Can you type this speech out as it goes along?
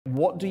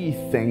What do you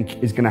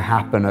think is going to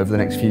happen over the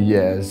next few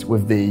years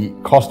with the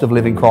cost of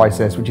living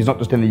crisis, which is not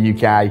just in the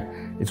UK,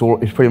 it's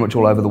pretty much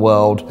all over the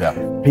world. Yeah.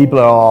 People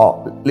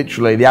are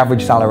literally, the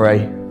average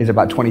salary is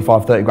about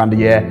 25, 30 grand a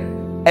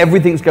year.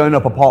 Everything's going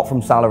up apart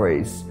from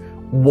salaries.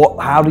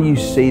 How do you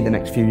see the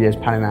next few years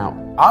panning out?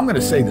 I'm going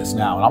to say this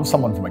now, and I'm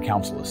someone from a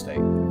council estate.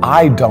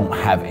 I don't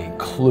have a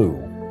clue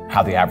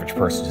how the average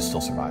person is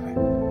still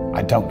surviving.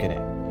 I don't get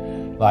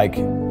it. Like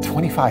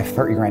 25,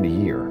 30 grand a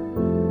year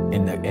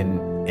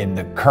in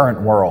the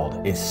current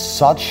world is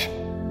such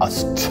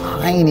a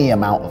tiny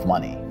amount of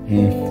money.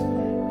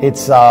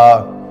 It's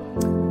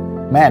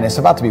man, it's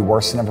about to be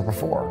worse than ever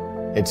before.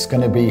 It's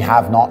going to be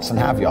have-nots and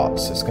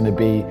have-yachts.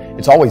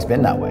 It's always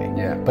been that way.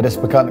 Yeah. But it's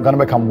going to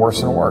become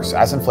worse and worse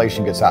as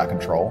inflation gets out of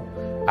control,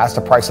 as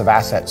the price of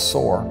assets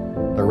soar.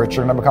 The rich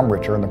are going to become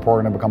richer and the poor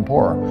are going to become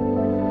poorer.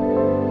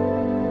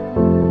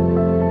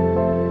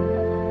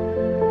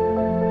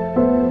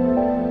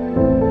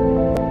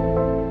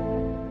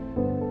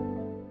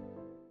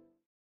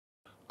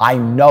 I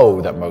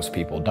know that most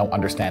people don't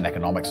understand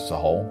economics as a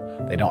whole.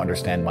 They don't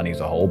understand money as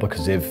a whole,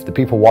 because if the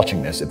people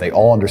watching this, if they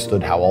all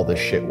understood how all this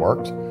shit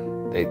worked,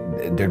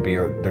 there'd be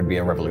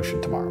a revolution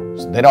tomorrow.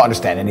 So they don't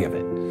understand any of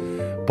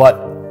it. But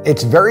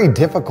it's very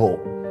difficult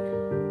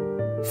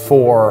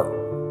for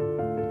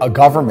a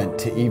government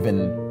to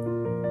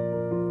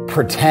even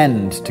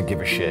pretend to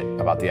give a shit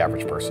about the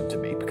average person to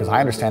me, because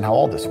I understand how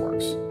all this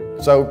works.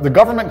 So the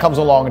government comes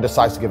along and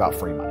decides to give out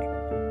free money.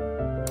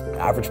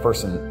 Average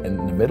person in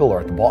the middle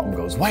or at the bottom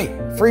goes, wait,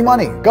 free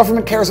money,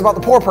 government cares about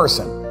the poor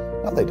person.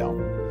 No, they don't.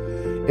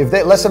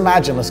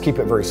 Let's keep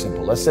it very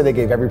simple. Let's say they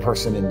gave every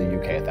person in the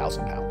UK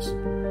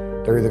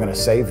 £1,000. They're either going to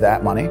save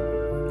that money,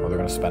 or they're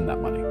going to spend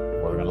that money,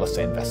 or they're going to, let's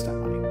say, invest that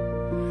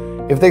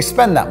money. If they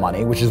spend that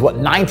money, which is what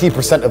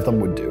 90% of them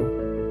would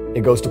do,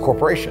 it goes to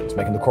corporations,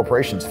 making the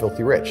corporations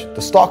filthy rich.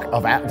 The stock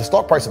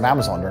price of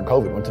Amazon during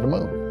COVID went to the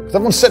moon, because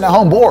everyone's sitting at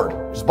home bored,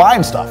 just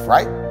buying stuff,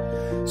 right?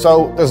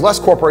 So there's less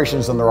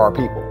corporations than there are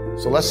people.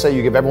 So let's say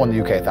you give everyone in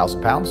the UK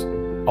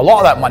 £1,000. A lot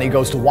of that money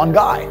goes to one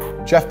guy,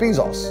 Jeff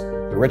Bezos.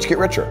 The rich get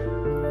richer,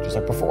 just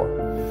like before.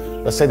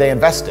 Let's say they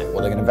invest it.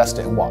 Well, they're going to invest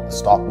it in what? The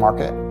stock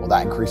market? Well,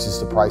 that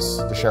increases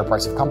the share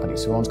price of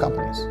companies. Who owns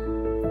companies?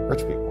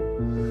 Rich people.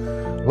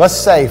 Let's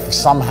say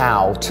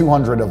somehow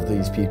 200 of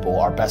these people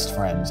are best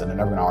friends and they're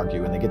never going to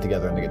argue, and they get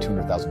together and they get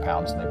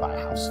 £200,000 and they buy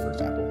a house, for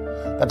example.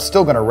 That's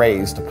still going to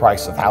raise the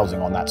price of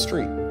housing on that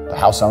street. The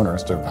house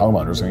owners, the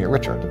homeowners are going to get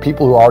richer. The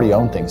people who already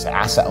own things, the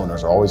asset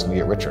owners, are always going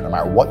to get richer. No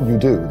matter what you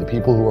do, the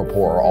people who are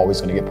poor are always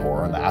going to get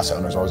poorer, and the asset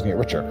owners are always going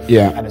to get richer.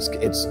 Yeah. And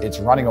it's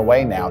running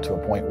away now to a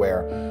point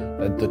where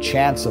the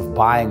chance of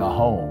buying a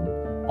home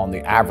on the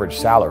average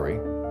salary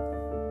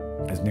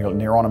is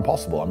near on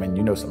impossible. I mean,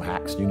 you know some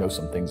hacks, you know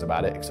some things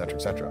about it, et cetera,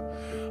 et cetera.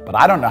 But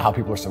I don't know how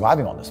people are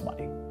surviving on this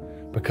money,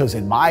 because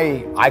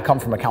I come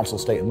from a council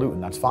estate in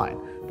Luton, that's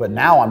fine. But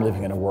now I'm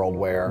living in a world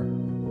where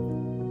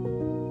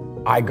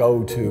I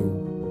can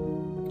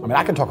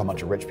talk a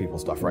bunch of rich people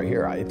stuff right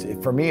here.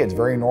 For me, it's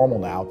very normal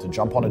now to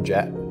jump on a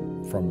jet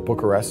from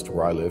Bucharest,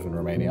 where I live in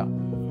Romania.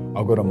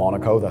 I'll go to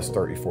Monaco, that's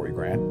 30, 40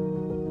 grand.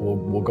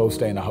 We'll go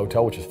stay in a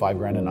hotel, which is 5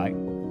 grand a night.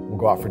 We'll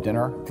go out for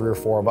dinner, 3 or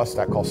 4 of us,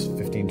 that costs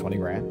 15, 20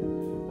 grand.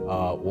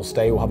 We'll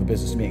stay, we'll have a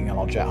business meeting, and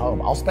I'll jet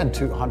home. I'll spend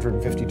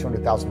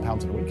 200,000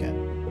 pounds in a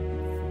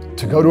weekend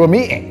to go to a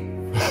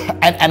meeting.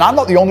 and I'm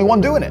not the only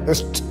one doing it.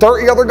 There's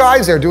 30 other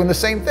guys there doing the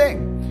same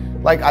thing.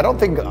 Like, I don't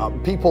think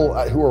people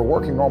who are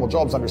working normal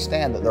jobs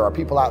understand that there are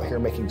people out here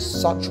making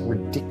such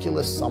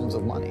ridiculous sums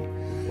of money.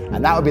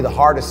 And that would be the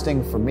hardest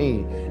thing for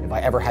me if I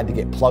ever had to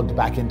get plugged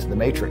back into the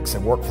matrix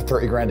and work for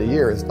 30 grand a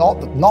year. It's not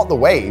the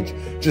wage,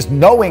 just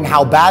knowing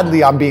how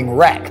badly I'm being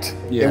wrecked.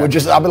 Yeah. I'd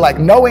be like,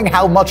 knowing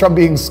how much I'm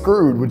being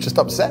screwed would just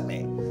upset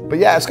me. But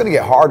yeah, it's going to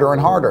get harder and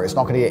harder. It's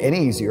not going to get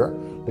any easier.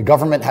 The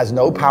government has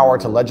no power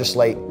to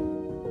legislate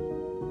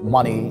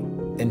money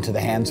into the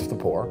hands of the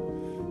poor.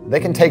 They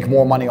can take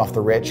more money off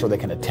the rich, or they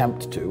can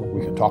attempt to.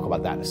 We can talk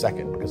about that in a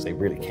second, because they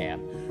really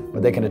can.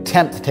 But they can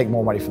attempt to take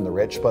more money from the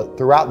rich. But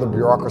throughout the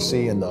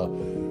bureaucracy and the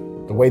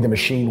way the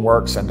machine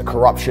works and the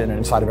corruption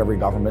inside of every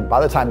government, by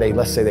the time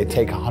let's say they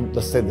take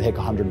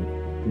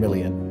 100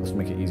 million, let's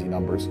make it easy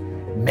numbers,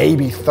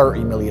 maybe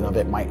 30 million of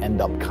it might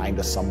end up kind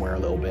of somewhere a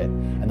little bit.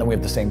 And then we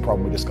have the same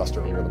problem we discussed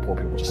earlier. The poor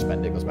people just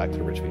spend it, goes back to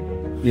the rich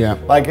people. Yeah.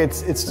 Like,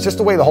 it's just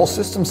the way the whole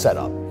system's set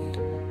up.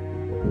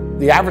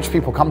 The average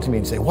people come to me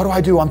and say, what do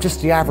I do? I'm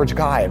just the average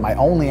guy. And my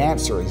only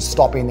answer is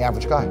stop being the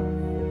average guy.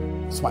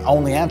 It's my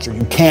only answer.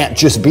 You can't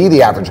just be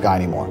the average guy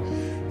anymore.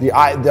 The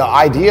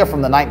idea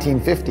from the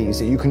 1950s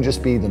that you can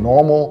just be the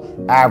normal,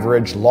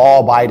 average,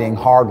 law-abiding,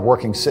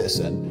 hard-working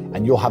citizen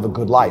and you'll have a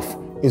good life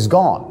is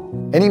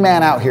gone. Any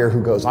man out here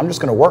who goes, I'm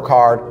just going to work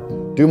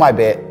hard, do my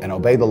bit, and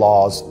obey the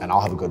laws, and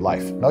I'll have a good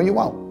life. No, you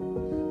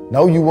won't.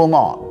 No, you will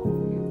not.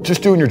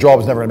 Just doing your job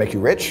is never going to make you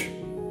rich,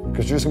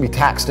 because you're just going to be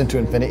taxed into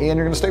infinity and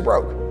you're going to stay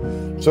broke.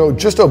 So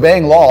just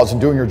obeying laws and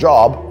doing your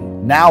job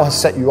now has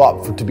set you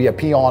up to be a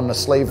peon and a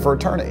slave for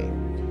eternity.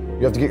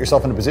 You have to get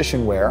yourself in a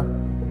position where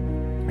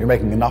you're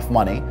making enough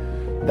money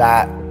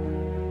that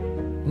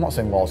I'm not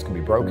saying laws can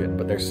be broken,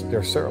 but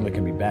there certainly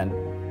can be bent.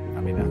 I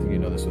mean, I think you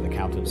know this with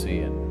accountancy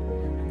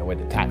and the way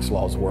the tax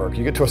laws work.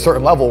 You get to a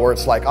certain level where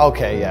it's like,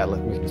 okay, yeah,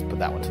 we can just put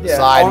that one to the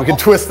side. We can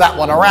twist that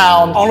one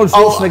around. Arnold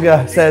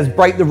Schwarzenegger says,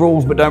 break the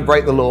rules, but don't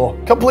break the law.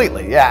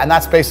 Completely, yeah, and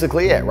that's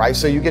basically it, right?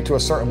 So you get to a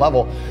certain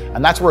level,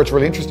 and that's where it's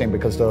really interesting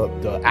because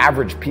the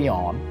average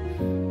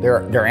peon,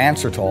 their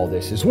answer to all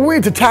this is, we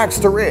need to tax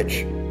the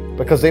rich.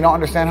 Because they don't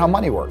understand how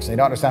money works. They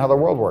don't understand how the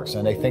world works.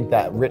 And they think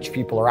that rich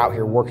people are out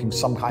here working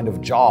some kind of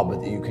job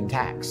that you can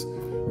tax.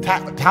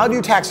 How do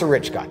you tax a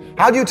rich guy?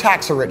 How do you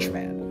tax a rich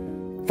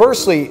man?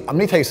 Firstly, let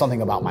me tell you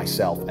something about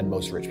myself and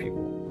most rich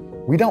people.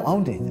 We don't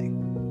own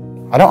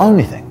anything. I don't own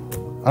anything.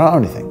 I don't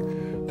own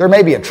anything. There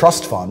may be a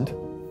trust fund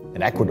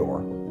in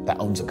Ecuador that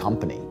owns a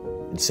company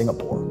in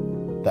Singapore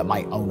that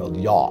might own a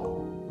yacht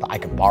that I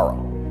could borrow,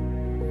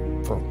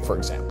 for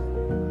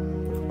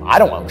example. I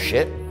don't own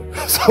shit.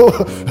 So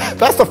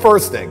that's the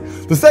first thing.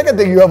 The second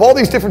thing, you have all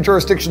these different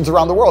jurisdictions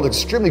around the world. It's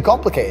extremely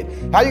complicated.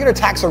 How are you going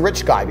to tax a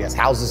rich guy? He has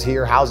houses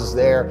here, houses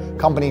there,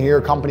 company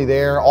here, company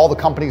there, all the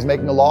companies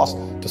making a loss.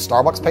 Does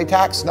Starbucks pay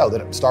tax? No,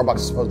 Starbucks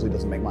supposedly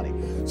doesn't make money.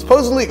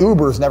 Supposedly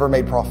Uber's never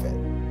made profit.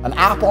 An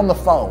app on the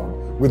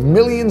phone with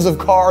millions of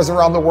cars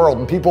around the world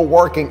and people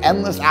working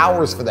endless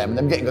hours for them and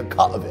them getting a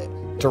cut of it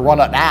to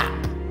run an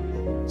app.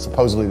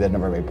 Supposedly they've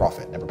never made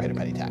profit, never paid a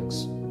penny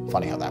tax.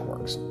 Funny how that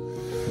works.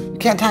 You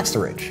can't tax the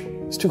rich.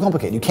 It's too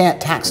complicated. You can't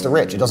tax the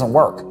rich. It doesn't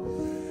work.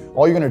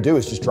 All you're going to do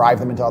is just drive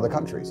them into other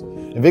countries.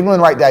 If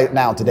England right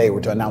now today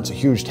were to announce a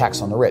huge tax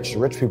on the rich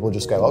people would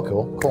just go, oh,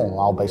 cool.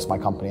 I'll base my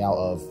company out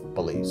of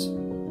Belize.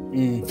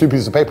 A few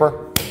pieces of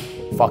paper,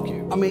 fuck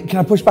you. I mean, can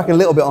I push back a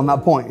little bit on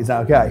that point? Is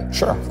that okay?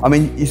 Sure. I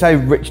mean, you say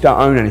rich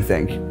don't own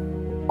anything.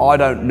 I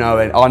don't know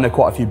it. I know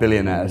quite a few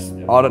billionaires.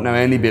 I don't know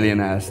any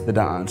billionaires that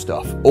don't own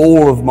stuff.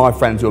 All of my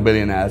friends who are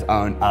billionaires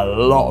own a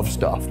lot of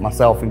stuff,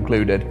 myself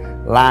included.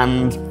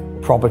 Land,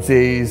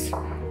 properties,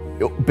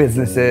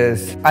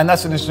 businesses. And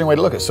that's an interesting way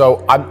to look at it. So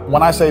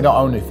when I say don't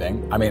own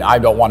anything, I mean, I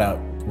don't want to,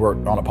 we're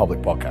on a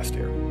public podcast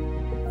here.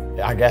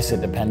 I guess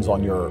it depends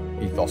on your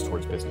ethos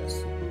towards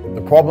business.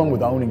 The problem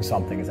with owning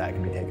something is that it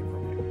can be taken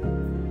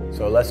from you.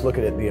 So let's look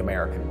at it the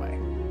American way.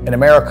 In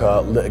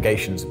America,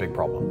 litigation is a big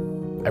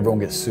problem. Everyone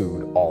gets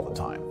sued all the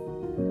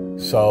time.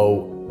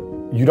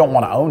 So you don't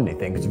want to own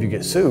anything because if you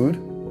get sued,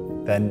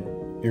 then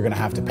you're going to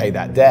have to pay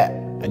that debt.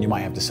 And you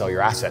might have to sell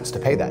your assets to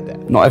pay that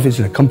debt. Not if it's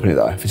a company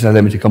though, if it's a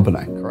limited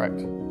company. Correct.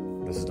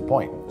 This is the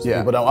point. So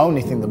people don't own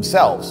anything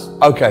themselves.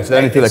 Okay, so they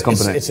only feel their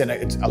company. It's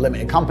a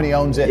limited company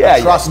owns it,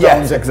 a trust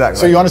owns it. Exactly.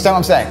 So you understand what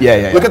I'm saying?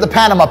 Yeah. Look at the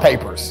Panama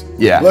Papers.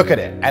 Yeah. Look at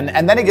it.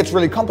 And then it gets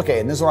really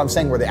complicated. And this is what I'm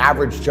saying, where the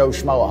average Joe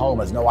Schmo at home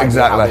has no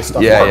idea how this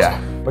stuff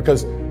works.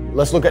 Because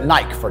let's look at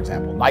Nike, for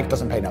example. Nike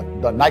doesn't pay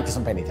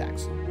any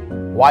tax.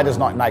 Why does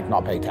Nike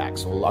not pay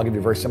tax? Well, I'll give you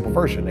a very simple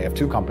version. They have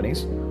two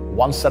companies.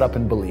 One set up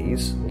in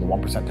Belize with a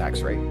 1%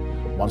 tax rate.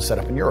 One set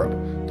up in Europe.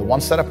 The one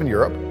set up in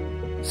Europe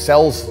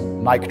sells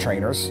Nike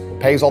trainers,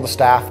 pays all the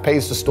staff,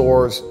 pays the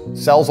stores,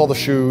 sells all the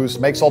shoes,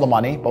 makes all the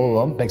money, blah,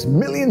 blah, blah, makes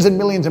millions and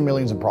millions and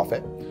millions in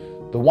profit.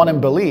 The one in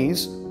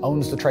Belize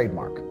owns the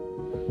trademark.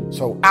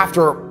 So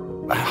after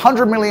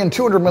 100 million,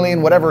 200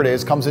 million, whatever it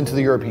is, comes into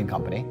the European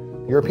company.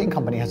 The European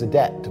company has a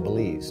debt to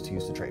Belize to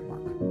use the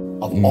trademark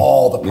of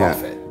all the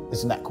profit. Yeah.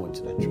 Isn't that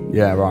coincidental?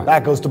 Yeah, right.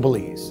 That goes to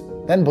Belize.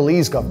 Then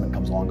Belize government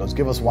comes along and goes,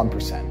 give us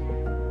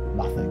 1%.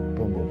 Nothing.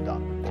 Boom, boom,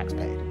 done. Tax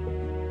paid.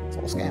 It's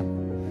all a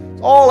scam.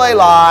 It's all a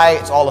lie.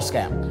 It's all a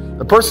scam.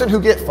 The person who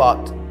get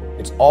fucked,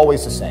 it's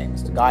always the same.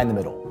 It's the guy in the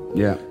middle.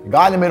 Yeah. The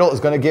guy in the middle is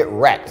going to get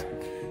wrecked.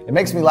 It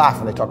makes me laugh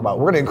when they talk about,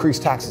 we're going to increase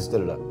taxes,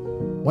 da-da-da.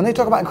 When they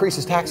talk about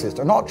increases taxes,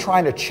 they're not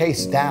trying to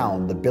chase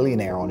down the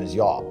billionaire on his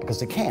yacht, because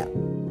they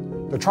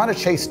can't. They're trying to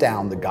chase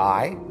down the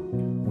guy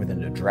with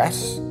an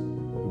address,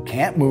 who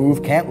can't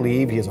move, can't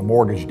leave, he has a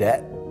mortgage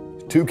debt,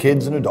 2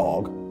 kids and a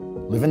dog,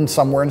 living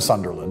somewhere in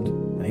Sunderland,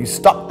 and he's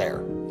stuck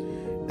there.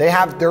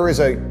 There's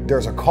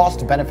a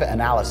cost-benefit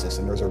analysis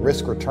and there's a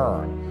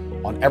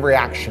risk-return on every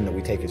action that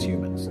we take as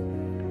humans.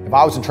 If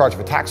I was in charge of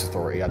a tax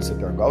authority, I'd sit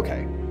there and go,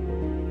 okay,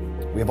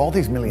 we have all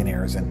these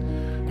millionaires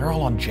and they're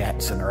all on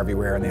jets and they're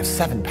everywhere and they have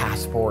 7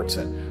 passports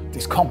and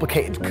these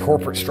complicated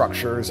corporate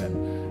structures,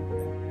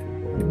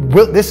 and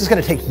this is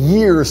going to take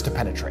years to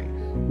penetrate.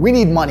 We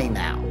need money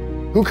now.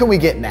 Who can we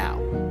get now?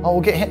 Oh,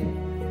 we'll get him.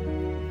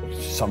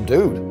 Some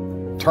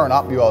dude. Turn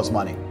up, you owe us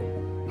money.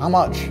 How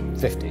much?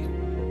 50.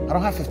 I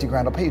don't have 50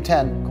 grand, I'll pay you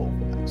 10. Cool,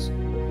 thanks.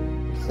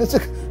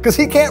 Because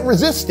he can't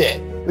resist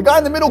it. The guy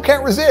in the middle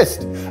can't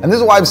resist. And this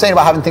is why I'm saying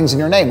about having things in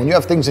your name. When you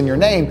have things in your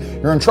name,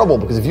 you're in trouble,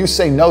 because if you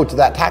say no to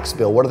that tax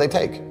bill, what do they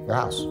take? Your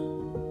house,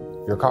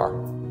 your car.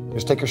 You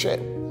just take your shit.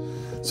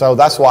 So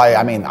that's why,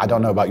 I mean, I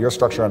don't know about your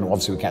structure, and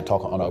obviously we can't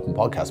talk on an open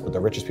podcast, but the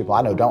richest people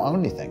I know don't own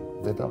anything.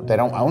 They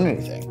don't own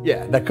anything.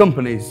 Yeah, their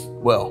companies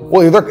will.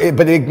 Well, but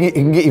it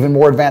can get even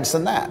more advanced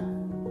than that,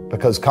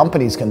 because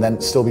companies can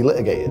then still be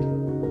litigated,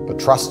 but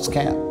trusts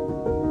can't.